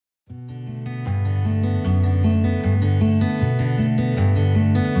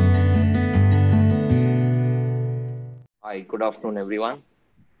Hi, good afternoon, everyone.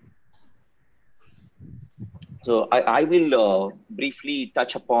 So I will briefly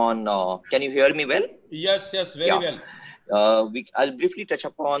touch upon, can you hear me well? Yes, yes, very Yeah. well. I'll briefly touch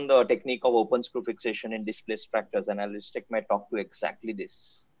upon the technique of open screw fixation in displaced fractures, and I'll restrict my talk to exactly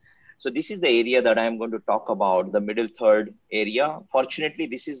this. So this is the area that I'm going to talk about, the middle third area. Fortunately,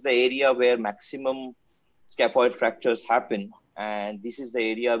 this is the area where maximum scaphoid fractures happen, and this is the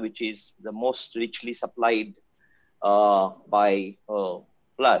area which is the most richly supplied by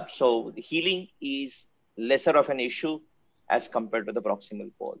blood. So the healing is lesser of an issue as compared to the proximal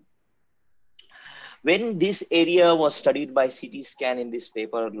pole. When this area was studied by CT scan in this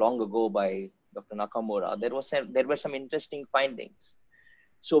paper long ago by Dr. Nakamura, there were some interesting findings.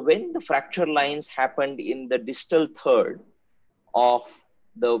 So when the fracture lines happened in the distal third of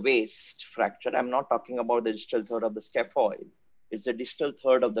the waist fracture, I'm not talking about the distal third of the scaphoid, it's the distal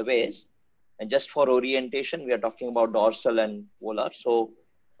third of the waist. And just for orientation, we are talking about dorsal and volar. So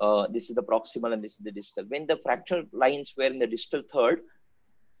this is the proximal and this is the distal. When the fracture lines were in the distal third,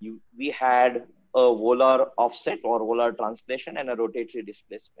 we had a volar offset or volar translation and a rotatory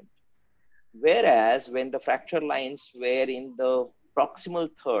displacement. Whereas when the fracture lines were in the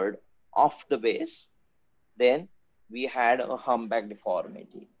proximal third of the waist, then we had a humpback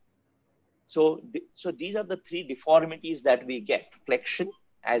deformity. So these are the three deformities that we get: flexion,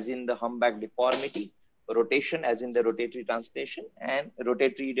 as in the humpback deformity; rotation, as in the rotatory translation, and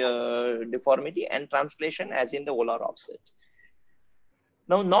rotatory deformity; and translation, as in the volar offset.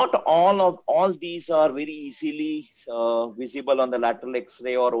 Now, not all these are very easily visible on the lateral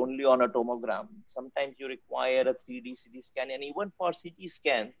X-ray or only on a tomogram. Sometimes you require a 3D CT scan, and even for CT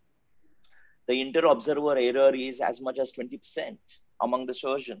scan, the inter-observer error is as much as 20% among the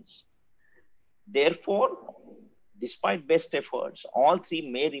surgeons. Therefore, despite best efforts, all three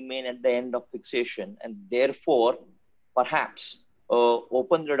may remain at the end of fixation, and therefore, perhaps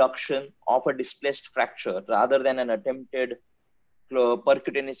open reduction of a displaced fracture rather than an attempted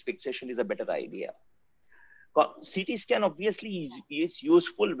percutaneous fixation is a better idea. CT scan obviously is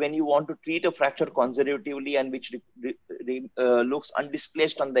useful when you want to treat a fracture conservatively and which looks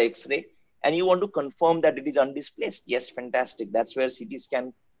undisplaced on the X-ray, and you want to confirm that it is undisplaced. Yes, fantastic. That's where CT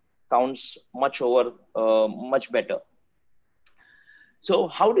scan counts much better. So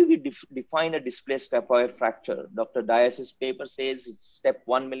how do we define a displaced scaphoid fracture? Dr. Dias's paper says it's step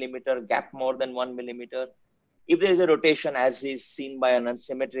 1 millimeter, gap more than 1 millimeter. If there is a rotation, as is seen by an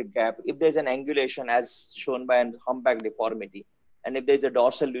unsymmetric gap, if there's an angulation as shown by a humpback deformity, and if there's a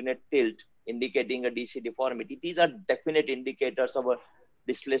dorsal unit tilt indicating a DC deformity, these are definite indicators of a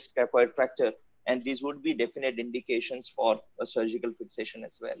displaced scaphoid fracture, and these would be definite indications for a surgical fixation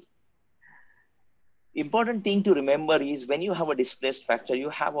as well. Important thing to remember is when you have a displaced fracture, you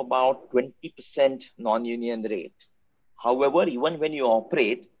have about 20% non-union rate. However, even when you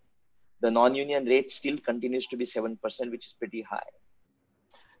operate, the non-union rate still continues to be 7%, which is pretty high.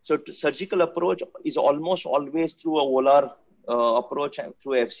 So surgical approach is almost always through a volar approach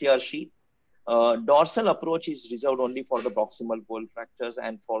through FCR sheet. Dorsal approach is reserved only for the proximal pole fractures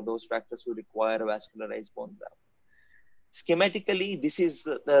and for those fractures who require a vascularized bone graft. Schematically, this is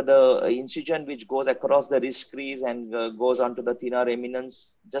the incision which goes across the wrist crease and goes onto the thenar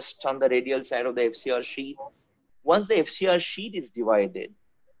eminence just on the radial side of the FCR sheet. Once the FCR sheet is divided,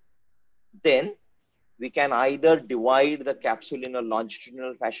 then we can either divide the capsule in a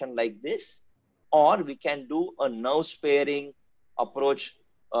longitudinal fashion like this, or we can do a nerve sparing approach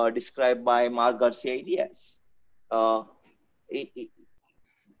described by Mark Garcia Diaz.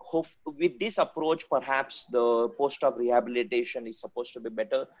 With this approach, perhaps the post-op rehabilitation is supposed to be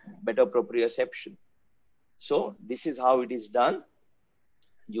better proprioception. So this is how it is done.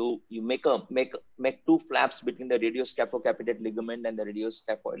 You make two flaps between the radioscaphocapitate ligament and the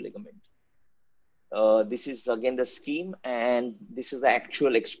radioscaphoid ligament. This is again the scheme, and this is the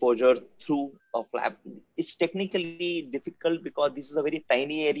actual exposure through a flap. It's technically difficult because this is a very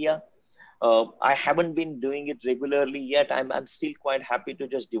tiny area. I haven't been doing it regularly yet. I'm still quite happy to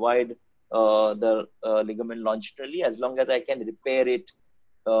just divide the ligament longitudinally as long as I can repair it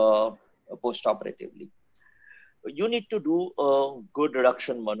post-operatively. You need to do a good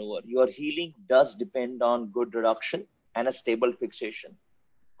reduction maneuver. Your healing does depend on good reduction and a stable fixation.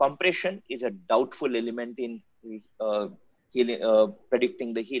 Compression is a doubtful element in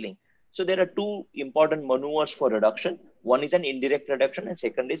predicting the healing. So there are two important maneuvers for reduction. One is an indirect reduction, and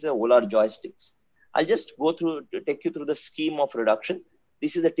second is the volar joysticks. I'll just take you through the scheme of reduction.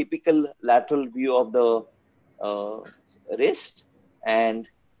 This is a typical lateral view of the wrist, and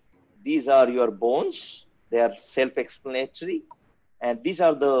these are your bones. They are self-explanatory, and these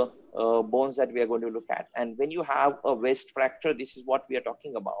are the bones that we are going to look at. And when you have a waist fracture, this is what we are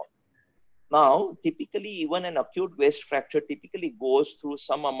talking about. Now, typically, even an acute waist fracture typically goes through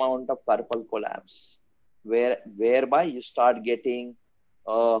some amount of carpal collapse, whereby you start getting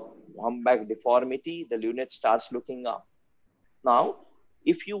humpback deformity, the lunate starts looking up. Now,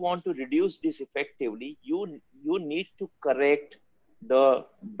 if you want to reduce this effectively, you need to correct the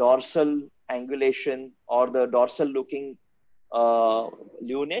dorsal angulation or the dorsal looking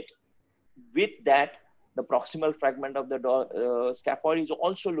lunate. With that, the proximal fragment of the scaphoid is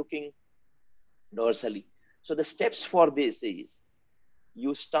also looking dorsally. So the steps for this is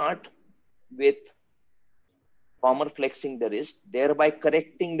you start with palmar flexing the wrist, thereby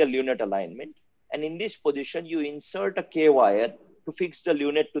correcting the lunate alignment. And in this position, you insert a K-wire to fix the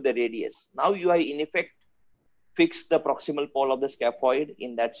lunate to the radius. Now you are in effect fixed the proximal pole of the scaphoid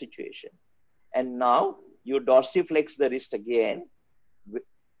in that situation. And now you dorsiflex the wrist again,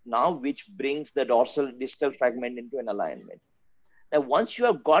 now which brings the dorsal distal fragment into an alignment. Now, once you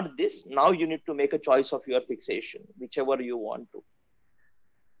have got this, now you need to make a choice of your fixation, whichever you want to.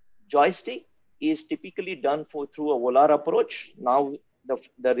 Joystick is typically done through a volar approach. Now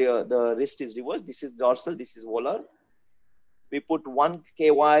the wrist is reversed. This is dorsal, this is volar. We put one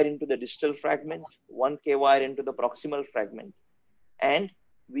K wire into the distal fragment, one K wire into the proximal fragment. And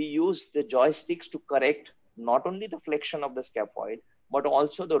we use the joysticks to correct not only the flexion of the scaphoid, but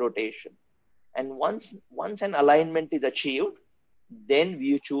also the rotation. And once an alignment is achieved, then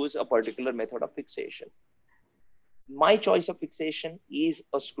we choose a particular method of fixation. My choice of fixation is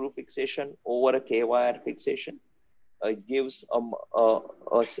a screw fixation over a K-wire fixation. It gives a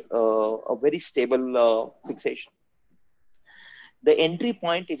very stable fixation. The entry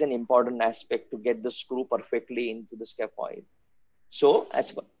point is an important aspect to get the screw perfectly into the scaphoid. So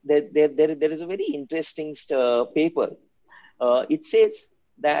there is a very interesting paper. It says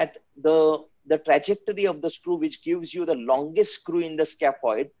that the trajectory of the screw, which gives you the longest screw in the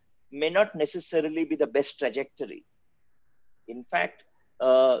scaphoid, may not necessarily be the best trajectory. In fact,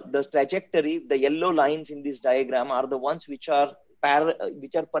 the trajectory, the yellow lines in this diagram are the ones which are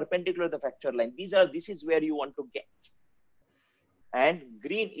perpendicular to the fracture line. This is where you want to get. And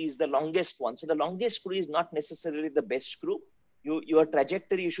green is the longest one. So the longest screw is not necessarily the best screw. Your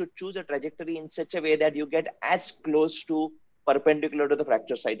trajectory, you should choose a trajectory in such a way that you get as close to perpendicular to the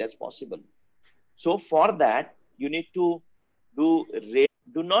fracture site as possible. So for that, you need to do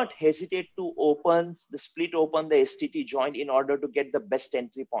not hesitate to split open the STT joint in order to get the best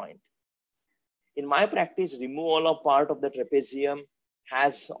entry point. In my practice, removal of part of the trapezium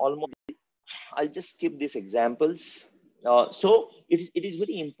has almost, I'll just skip these examples. So it is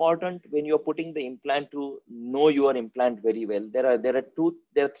very important when you're putting the implant to know your implant very well. There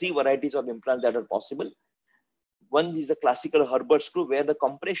are three varieties of implants that are possible. One is a classical Herbert screw, where the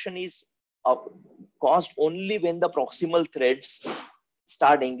compression is caused only when the proximal threads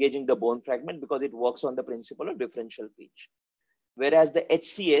start engaging the bone fragment, because it works on the principle of differential pitch. Whereas the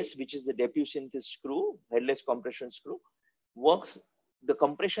HCS, which is the diffuse synthesis screw, headless compression screw, the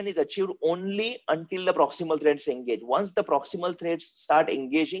compression is achieved only until the proximal threads engage. Once the proximal threads start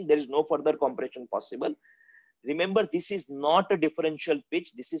engaging, there is no further compression possible. Remember, this is not a differential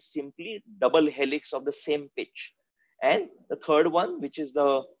pitch. This is simply double helix of the same pitch. And the third one, which is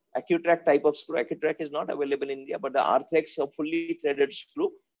the AccuTrack type of screw. AccuTrack is not available in India, but the Arthrex, a fully threaded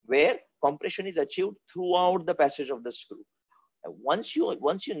screw, where compression is achieved throughout the passage of the screw. And once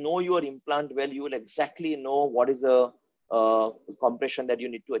you know your implant well, you will exactly know what is the compression that you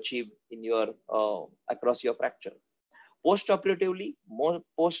need to achieve in your across your fracture. Post-operatively,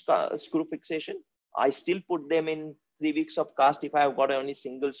 post screw fixation, I still put them in 3 weeks of cast if I have got only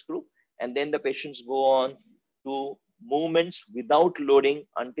single screw, and then the patients go on to movements without loading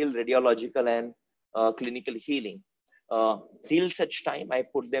until radiological and clinical healing. Till such time, I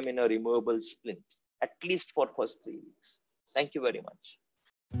put them in a removable splint, at least for first 3 weeks. Thank you very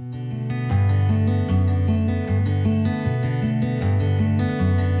much.